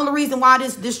this is the only reason why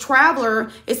this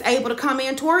traveler is able to come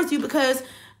in towards you, because,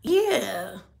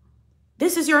 yeah,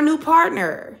 this is your new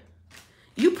partner.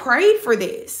 You prayed for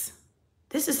this.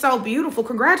 This is so beautiful.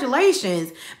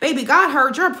 Congratulations. Baby, God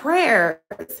heard your prayers.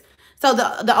 So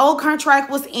the old contract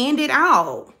was ended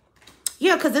out.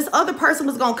 Yeah, because this other person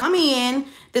was going to come in,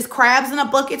 this crabs in a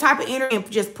bucket type of energy,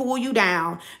 and just pull you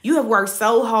down. You have worked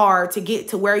so hard to get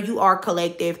to where you are,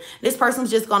 collective. This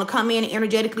person's just going to come in and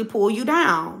energetically pull you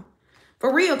down.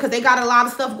 For real, because they got a lot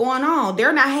of stuff going on.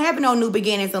 They're not having no new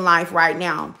beginnings in life right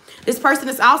now. This person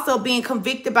is also being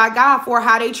convicted by God for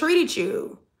how they treated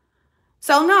you.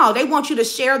 So, no, they want you to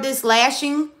share this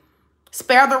lashing.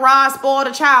 Spare the rod, spoil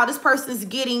the child. This person is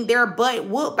getting their butt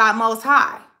whooped by Most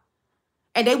High.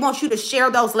 And they want you to share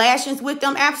those lashings with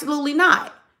them? Absolutely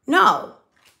not. No.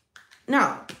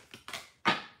 No.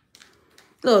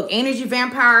 Look, energy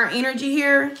vampire energy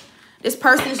here. This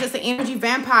person is just an energy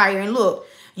vampire. And look,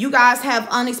 you guys have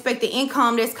unexpected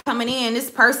income that's coming in. This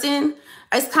person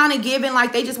is kind of giving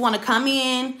like they just want to come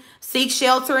in, seek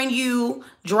shelter in you,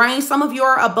 drain some of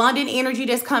your abundant energy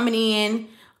that's coming in,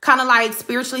 kind of like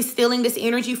spiritually stealing this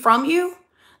energy from you.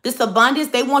 This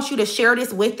abundance, they want you to share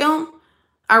this with them.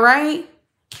 All right?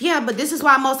 Yeah, but this is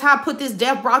why Most High put this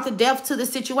death, brought the death to the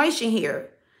situation here.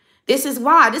 This is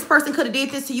why. This person could have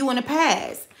did this to you in the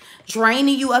past.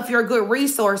 Draining you of your good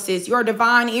resources, your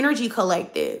divine energy,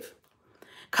 collective.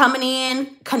 coming in,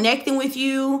 connecting with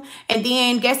you. And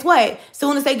then guess what? As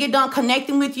soon as they get done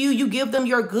connecting with you, you give them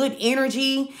your good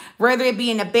energy, whether it be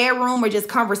in the bedroom or just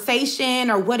conversation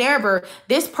or whatever.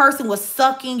 This person was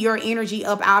sucking your energy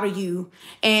up out of you,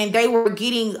 and they were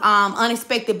getting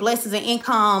unexpected blessings and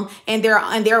income and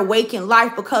their awakened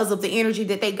life because of the energy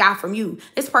that they got from you.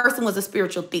 This person was a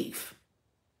spiritual thief.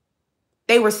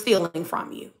 They were stealing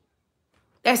from you.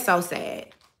 That's so sad.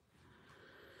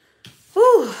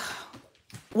 Whew.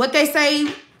 What they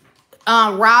say,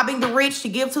 robbing the rich to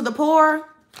give to the poor.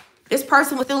 This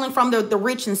person was stealing from the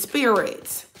rich in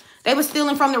spirit. They were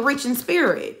stealing from the rich in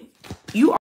spirit.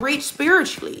 You are rich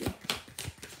spiritually.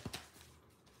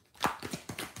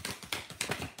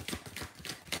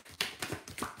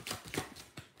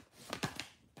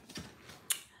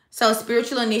 So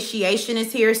spiritual initiation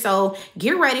is here. So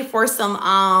get ready for some,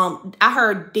 I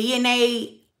heard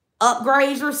DNA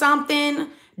upgrades or something.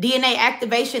 DNA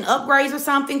activation upgrades or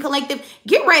something, collective.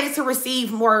 Get ready to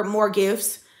receive more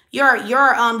gifts. Your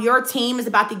team is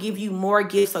about to give you more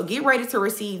gifts. So get ready to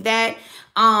receive that.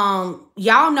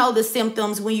 Y'all know the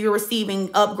symptoms when you're receiving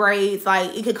upgrades.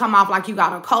 Like it could come off like you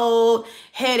got a cold,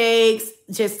 headaches,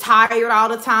 just tired all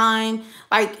the time.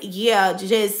 Like, yeah,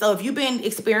 just so if you've been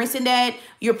experiencing that,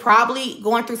 you're probably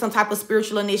going through some type of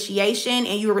spiritual initiation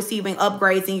and you're receiving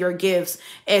upgrades in your gifts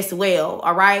as well.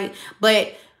 All right.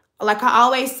 But like I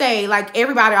always say, like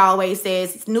everybody always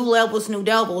says, it's new levels, new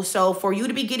devils. So for you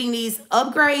to be getting these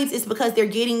upgrades, it's because they're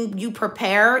getting you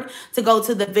prepared to go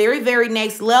to the very, very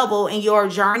next level in your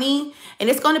journey.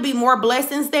 And it's going to be more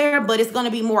blessings there, but it's going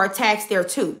to be more attacks there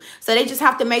too. So they just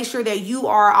have to make sure that you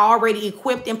are already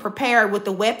equipped and prepared with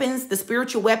the weapons, the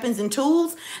spiritual weapons and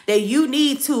tools that you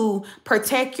need to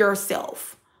protect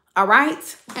yourself. All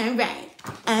right? All right.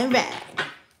 All right.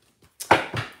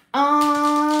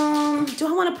 Do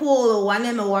I want to pull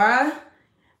one more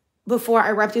before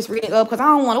I wrap this reading up? Because I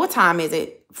don't want to, what time is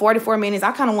it? 44 minutes.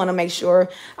 I kind of want to make sure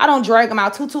I don't drag them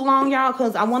out too long, y'all,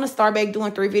 because I want to start back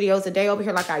doing 3 videos a day over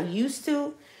here like I used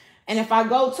to. And if I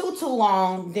go too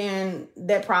long, then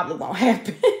that probably won't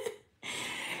happen.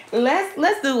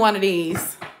 Let's do one of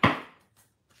these.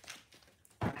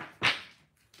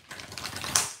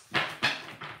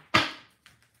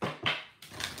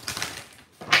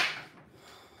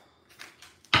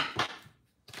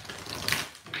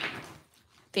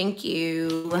 Thank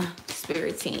you,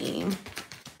 Spirit Team.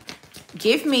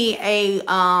 Give me a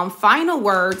final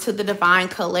word to the Divine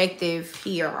Collective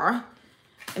here.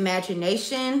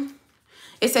 Imagination.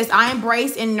 It says, I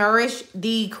embrace and nourish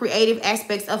the creative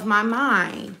aspects of my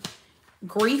mind.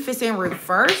 Grief is in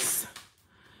reverse.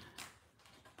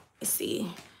 Let's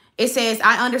see. It says,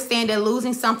 I understand that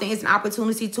losing something is an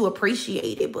opportunity to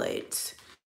appreciate it, but...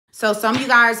 So some of you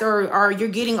guys you're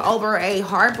getting over a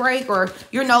heartbreak, or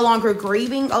you're no longer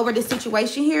grieving over the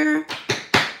situation here.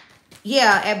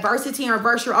 Yeah, adversity in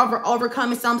reverse. You're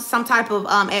overcoming some type of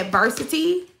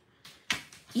adversity.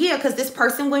 Yeah, because this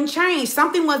person wouldn't change.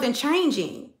 Something wasn't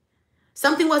changing.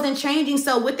 Something wasn't changing.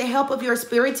 So with the help of your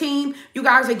spirit team, you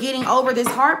guys are getting over this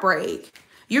heartbreak.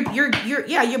 You're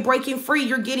breaking free.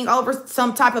 You're getting over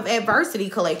some type of adversity,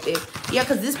 collective. Yeah,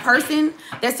 because this person,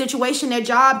 that situation, that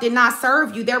job did not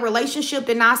serve you. Their relationship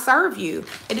did not serve you.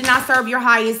 It did not serve your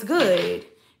highest good.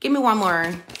 Give me one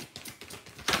more.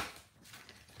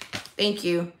 Thank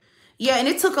you. Yeah, and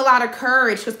it took a lot of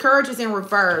courage, because courage is in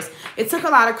reverse. It took a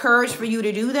lot of courage for you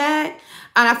to do that.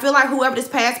 And I feel like whoever this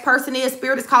past person is,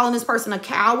 Spirit is calling this person a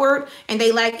coward, and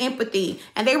they lack empathy.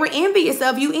 And they were envious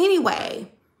of you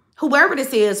anyway. Whoever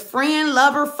this is, friend,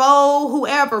 lover, foe,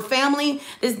 whoever, family,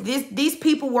 these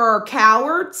people were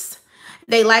cowards.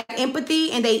 They lack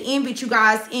empathy and they envied you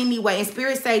guys anyway. And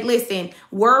Spirit say, listen,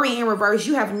 worry in reverse.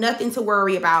 You have nothing to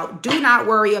worry about. Do not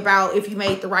worry about if you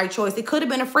made the right choice. It could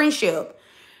have been a friendship.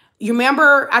 You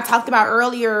remember I talked about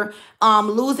earlier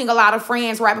losing a lot of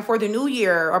friends right before the new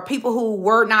year, or people who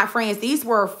were not friends. These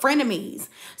were frenemies.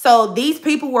 So these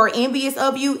people were envious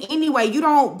of you anyway. You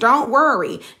don't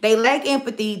worry. They lack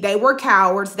empathy. They were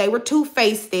cowards. They were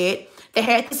two-faced. They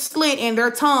had the slit in their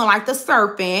tongue like the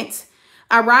serpent.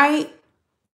 All right?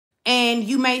 And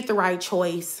you made the right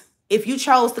choice. If you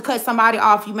chose to cut somebody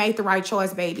off, you made the right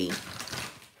choice, baby.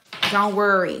 Don't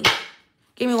worry.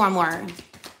 Give me one more.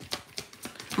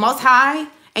 Most High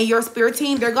and your spirit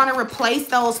team, they're going to replace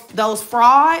those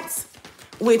frauds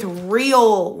with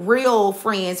real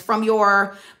friends from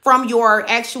your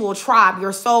actual tribe,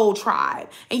 your soul tribe.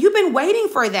 And you've been waiting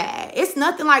for that. It's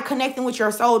nothing like connecting with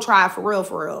your soul tribe for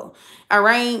real. All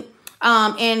right?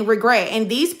 And regret. And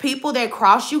these people that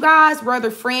cross you guys, whether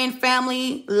friend,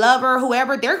 family, lover,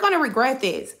 whoever, they're going to regret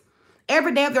this.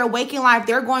 Every day of their waking life,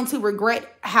 they're going to regret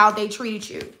how they treated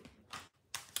you.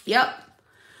 Yep.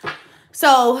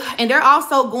 So, and they're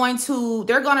also going to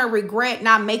regret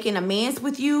not making amends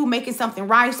with you, making something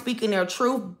right, speaking their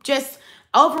truth, just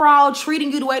overall treating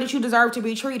you the way that you deserve to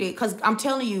be treated. Because I'm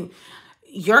telling you,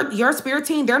 your spirit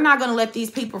team, they're not going to let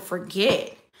these people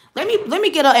forget. Let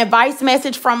me get an advice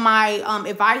message from my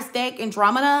advice deck,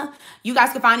 Andromeda. You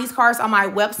guys can find these cards on my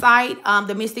website,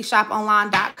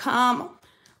 themysticshoponline.com,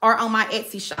 or on my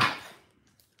Etsy shop.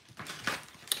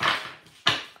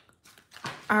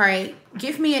 All right,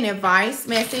 give me an advice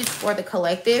message for the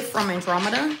collective from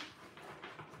Andromeda.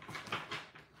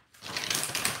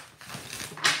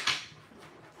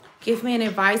 Give me an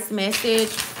advice message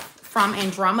from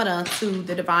Andromeda to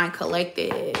the Divine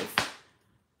Collective.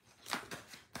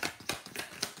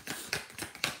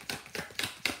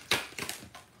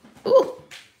 Ooh,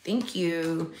 thank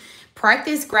you.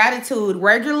 Practice gratitude.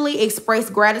 Regularly express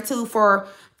gratitude for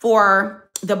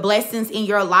the blessings in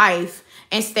your life.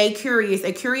 And stay curious.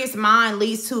 A curious mind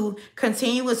leads to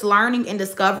continuous learning and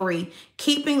discovery,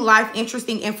 keeping life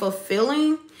interesting and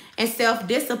fulfilling, and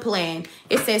self-discipline.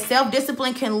 It says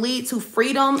self-discipline can lead to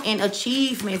freedom and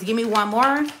achievements. Give me one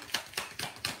more.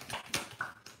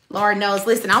 Lord knows.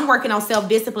 Listen, I'm working on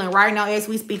self-discipline right now as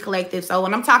we speak, collective. So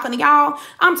when I'm talking to y'all,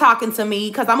 I'm talking to me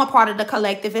because I'm a part of the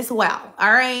collective as well.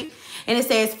 All right. And it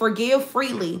says forgive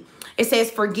freely. It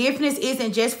says forgiveness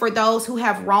isn't just for those who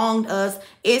have wronged us.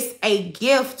 It's a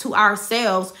gift to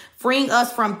ourselves, freeing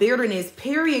us from bitterness,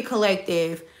 period,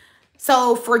 collective.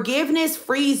 So forgiveness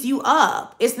frees you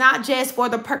up. It's not just for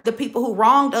the people who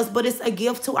wronged us, but it's a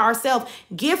gift to ourselves.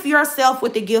 Gift yourself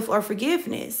with the gift of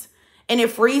forgiveness. And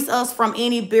it frees us from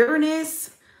any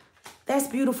bitterness. That's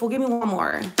beautiful. Give me one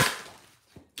more.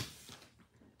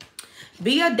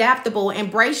 Be adaptable,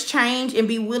 embrace change, and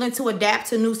be willing to adapt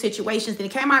to new situations. And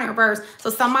it came out in reverse.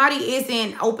 So somebody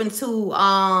isn't open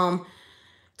to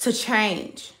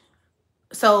change.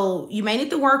 So you may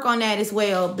need to work on that as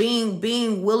well.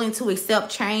 Being willing to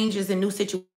accept changes and new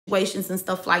situations and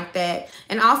stuff like that.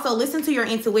 And also listen to your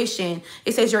intuition.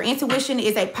 It says your intuition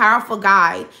is a powerful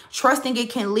guide. Trusting it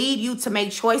can lead you to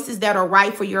make choices that are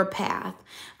right for your path.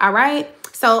 All right.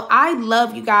 So I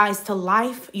love you guys to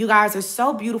life. You guys are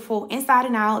so beautiful inside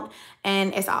and out.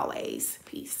 And as always,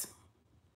 peace.